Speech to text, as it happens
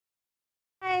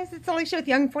guys, it's Alicia with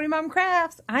Young 40 Mom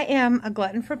Crafts. I am a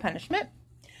glutton for punishment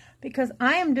because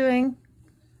I am doing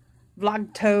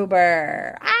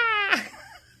Vlogtober.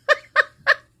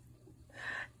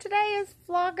 Today is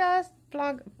no,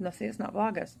 see, it's not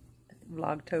Vlogust. It's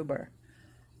Vlogtober.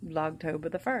 Vlogtober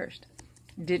the 1st.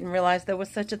 Didn't realize there was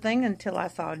such a thing until I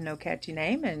saw No Catchy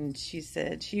Name, and she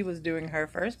said she was doing her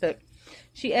first, but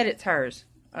she edits hers.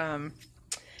 And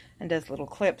does little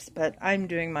clips, but I'm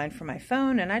doing mine from my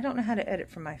phone, and I don't know how to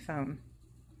edit from my phone.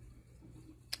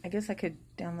 I guess I could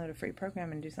download a free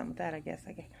program and do something with that, I guess.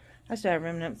 I still have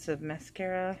remnants of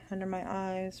mascara under my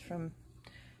eyes from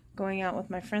going out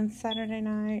with my friends Saturday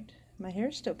night. My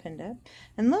hair's still pinned up.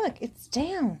 And look, it's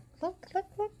down. Look, look,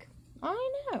 look.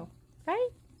 I know, right?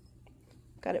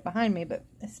 Got it behind me, but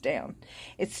it's down.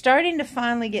 It's starting to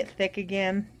finally get thick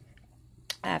again.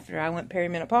 After I went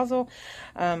perimenopausal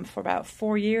for about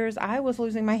 4 years, I was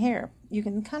losing my hair. You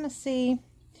can kind of see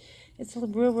it's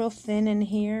real thin in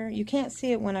here. You can't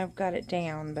see it when I've got it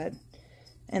down, but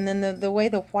and then the way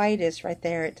the white is right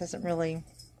there, it doesn't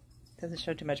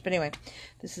show too much. But anyway,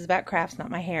 this is about crafts, not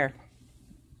my hair.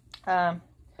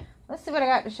 Let's see what I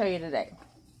got to show you today.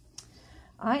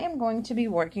 I am going to be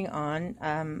working on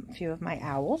a few of my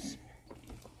owls.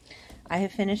 I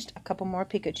have finished a couple more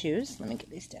Pikachus. Let me get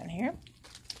these down here.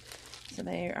 So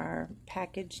they are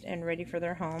packaged and ready for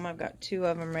their home. I've got 2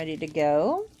 of them ready to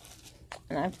go.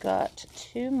 And I've got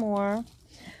 2 more.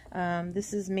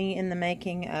 This is me in the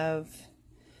making of,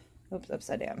 oops,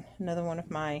 upside down. Another one of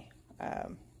my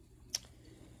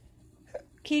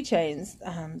keychains.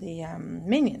 The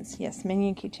Minions. Yes,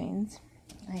 Minion keychains.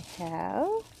 I have,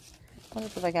 what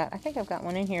else have I got? I think I've got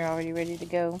one in here already ready to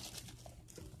go.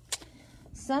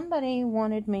 Somebody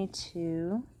wanted me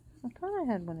to, I thought I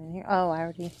had one in here. Oh,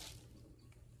 I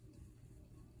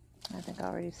think I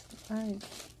already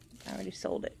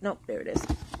sold it. Nope, there it is.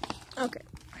 Okay.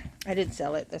 I did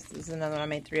sell it. This is another one. I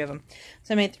made 3 of them.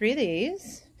 So I made 3 of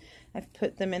these. I've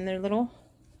put them in their little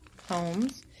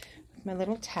homes with my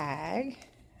little tag.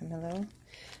 And my little,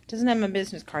 doesn't have my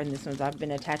business card in this one. I've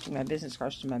been attaching my business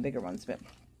cards to my bigger ones. But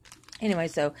anyway,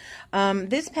 so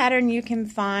this pattern you can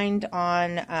find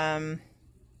on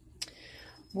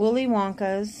Willy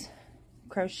Wonka's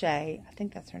Crochet. I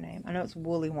think that's her name. I know it's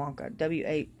Willy Wonka.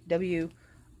 WOOLLYWONKA.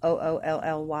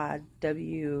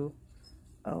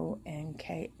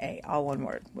 All one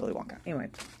word. Willy Wonka. Anyway.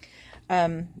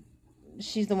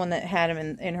 She's the one that had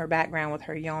them in her background with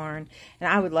her yarn. And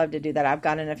I would love to do that. I've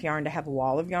got enough yarn to have a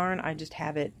wall of yarn. I just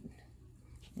have it.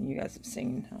 And you guys have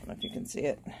seen. I don't know if you can see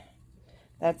it.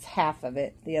 That's half of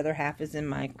it. The other half is in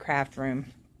my craft room.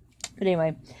 But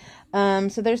anyway,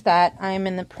 so there's that. I am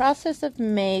in the process of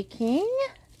making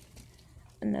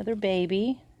another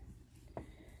baby.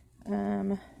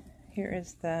 Here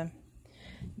is the,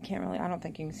 you can't really, I don't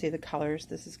think you can see the colors.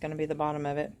 This is going to be the bottom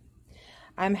of it.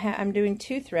 I'm doing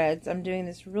 2 threads. I'm doing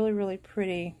this really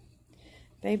pretty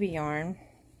baby yarn.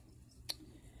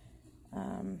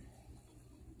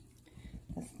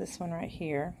 That's this one right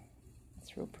here.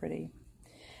 It's real pretty.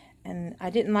 And I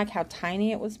didn't like how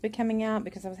tiny it was becoming out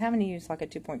because I was having to use like a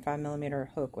 2.5mm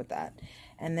hook with that.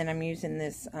 And then I'm using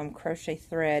this crochet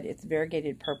thread. It's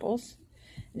variegated purples.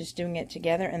 I'm just doing it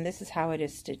together, and this is how it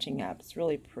is stitching up. It's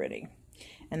really pretty.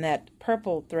 And that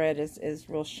purple thread is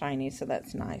real shiny, so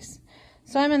that's nice.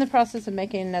 So I'm in the process of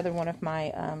making another one of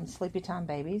my Sleepy Time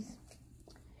babies.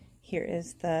 Here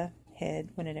is the head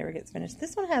when it ever gets finished.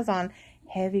 This one has on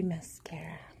heavy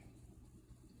mascara.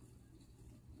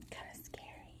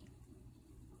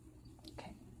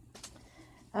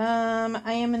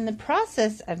 I am in the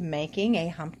process of making a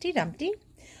Humpty Dumpty.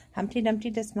 Humpty Dumpty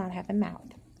does not have a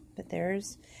mouth, but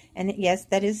there's, and yes,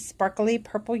 that is sparkly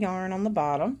purple yarn on the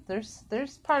bottom. There's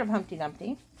part of Humpty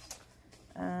Dumpty.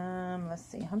 Let's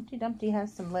see. Humpty Dumpty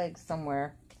has some legs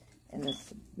somewhere in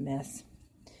this mess.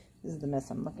 This is the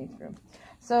mess I'm looking through.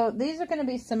 So these are going to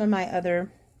be some of my other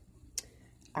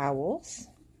owls.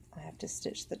 I have to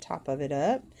stitch the top of it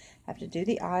up. I have to do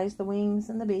the eyes, the wings,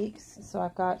 and the beaks. So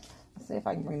I've got, let's see if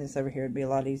I can bring this over here. It'd be a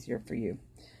lot easier for you.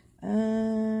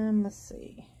 Let's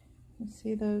see. You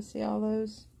see those? See all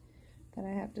those that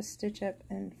I have to stitch up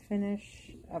and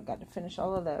finish? I've got to finish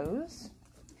all of those.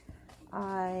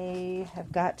 I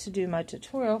have got to do my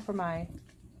tutorial for my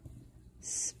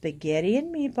spaghetti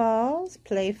and meatballs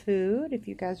play food. If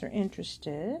you guys are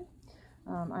interested,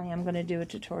 I am going to do a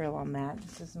tutorial on that.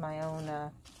 This is my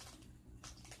own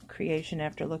creation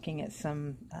after looking at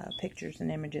some pictures and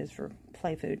images for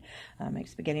play food. Make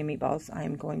spaghetti and meatballs. I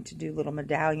am going to do little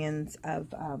medallions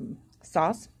of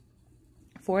sauce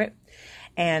for it,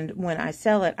 and when I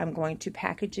sell it, I'm going to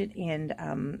package it in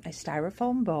a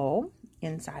styrofoam bowl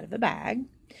inside of a bag.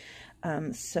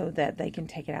 so that they can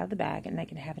take it out of the bag and they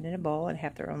can have it in a bowl and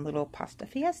have their own little pasta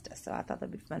fiesta. So I thought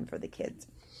that'd be fun for the kids.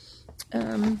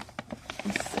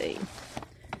 Let's see.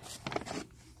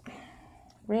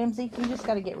 Ramsey, you just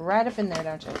got to get right up in there,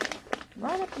 don't you?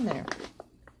 Right up in there.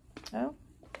 Oh.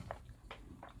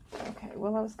 Okay,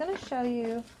 well, I was going to show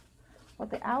you what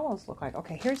the owls look like.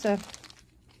 Okay, here's one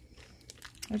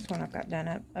I've got done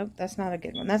up. Oh, that's not a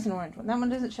good one. That's an orange one. That one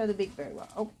doesn't show the beak very well.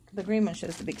 Oh, the green one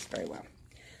shows the beaks very well.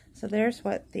 So there's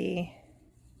what they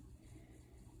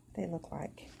look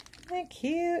like. Isn't that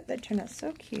cute? They turned out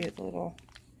so cute, the little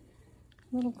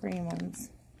green ones.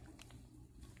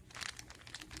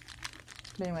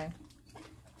 But anyway,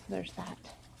 there's that.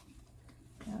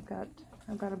 I've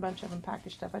got a bunch of them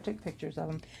packaged up. I took pictures of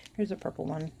them. Here's a purple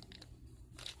one.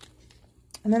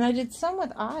 And then I did some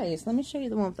with eyes. Let me show you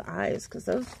the one with the eyes, because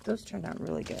those turned out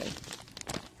really good.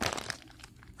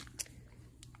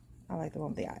 I like the one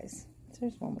with the eyes. So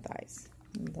there's one with eyes.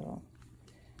 And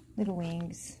little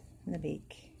wings and the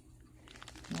beak.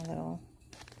 And a little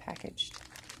packaged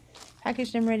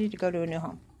and ready to go to a new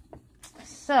home.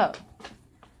 So,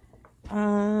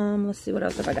 let's see what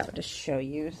else have I got to show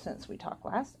you since we talked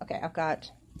last. Okay, I've got,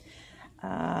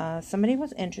 somebody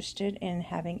was interested in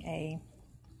having a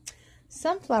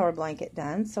sunflower blanket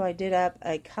done, so I did up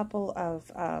a couple of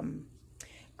sunflower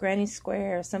granny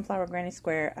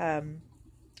square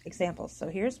examples. So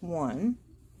here's one.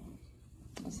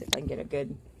 Let's see if I can get a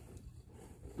good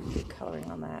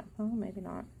coloring on that. Oh, maybe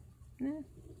not. Eh.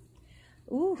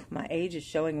 Ooh, my age is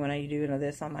showing when I do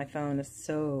this on my phone. It's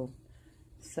so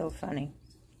funny.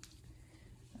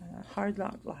 Hard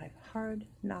knock life.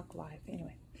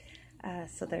 Anyway,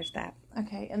 so there's that.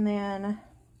 Okay, and then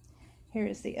here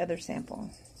is the other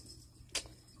sample.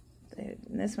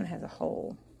 And this one has a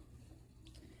hole,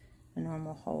 a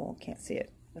normal hole. Can't see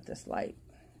it with this light.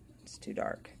 It's too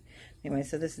dark. Anyway,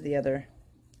 so this is the other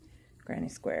granny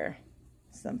square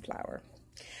sunflower.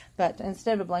 But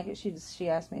instead of a blanket, she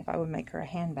asked me if I would make her a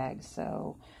handbag.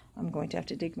 So I'm going to have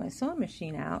to dig my sewing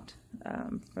machine out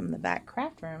from the back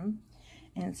craft room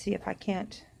and see if I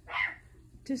can't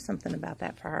do something about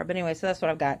that for her. But anyway, so that's what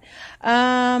I've got.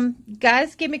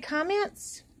 Guys, give me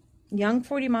comments. Young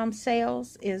 40 Mom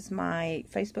Sales is my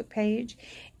Facebook page.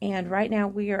 And right now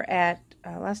we are at,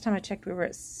 last time I checked, we were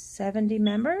at 70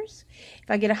 members. If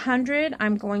I get 100,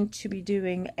 I'm going to be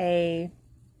doing a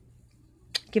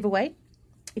giveaway.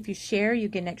 If you share, you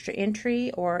get an extra entry,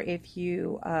 or if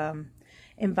you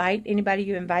invite anybody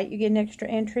you invite, you get an extra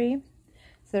entry.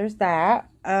 So there's that.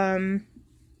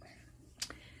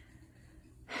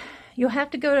 You'll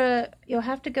have to go to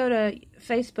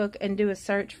Facebook and do a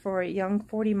search for Young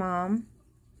 40 Mom.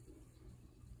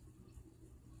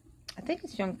 I think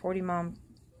it's Young 40 Mom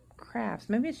Crafts.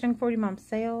 Maybe it's Young 40 Mom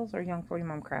Sales or Young 40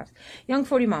 Mom Crafts. Young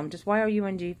 40 Mom, just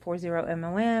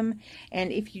YOUNG40MOM.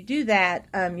 And if you do that,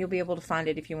 you'll be able to find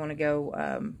it if you want to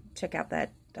go check out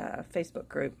that Facebook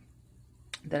group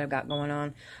that I've got going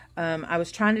on. I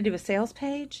was trying to do a sales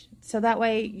page, so that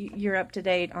way you're up to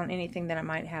date on anything that I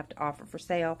might have to offer for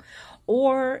sale.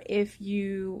 Or if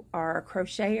you are a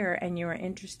crocheter and you're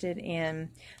interested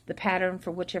in the pattern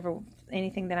for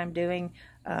anything that I'm doing,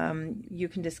 we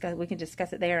can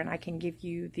discuss it there, and I can give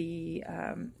you the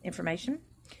information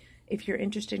if you're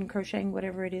interested in crocheting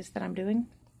whatever it is that I'm doing.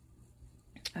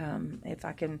 If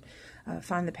I can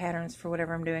find the patterns for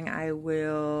whatever I'm doing, I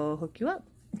will hook you up.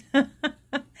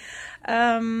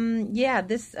 Yeah,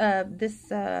 this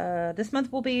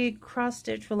month will be cross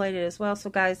stitch related as well. So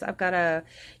guys, I've got a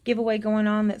giveaway going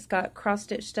on that's got cross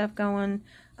stitch stuff going,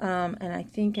 and I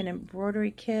think an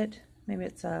embroidery kit. Maybe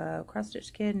it's a cross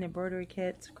stitch kit, an embroidery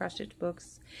kit, cross stitch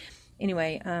books.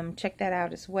 Anyway, check that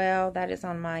out as well. That is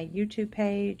on my YouTube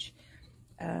page.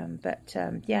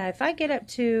 Yeah, if I get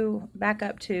back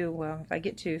up to if I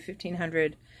get to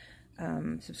 1,500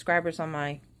 subscribers on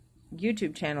my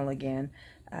YouTube channel again,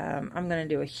 I'm going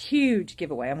to do a huge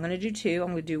giveaway. I'm going to do two.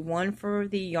 I'm going to do one for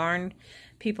the yarn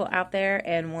people out there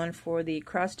and one for the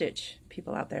cross stitch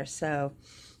people out there. So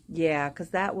yeah,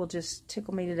 because that will just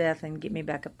tickle me to death and get me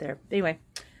back up there. Anyway,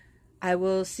 I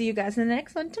will see you guys in the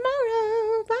next one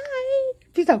tomorrow. Bye.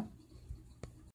 Peace out.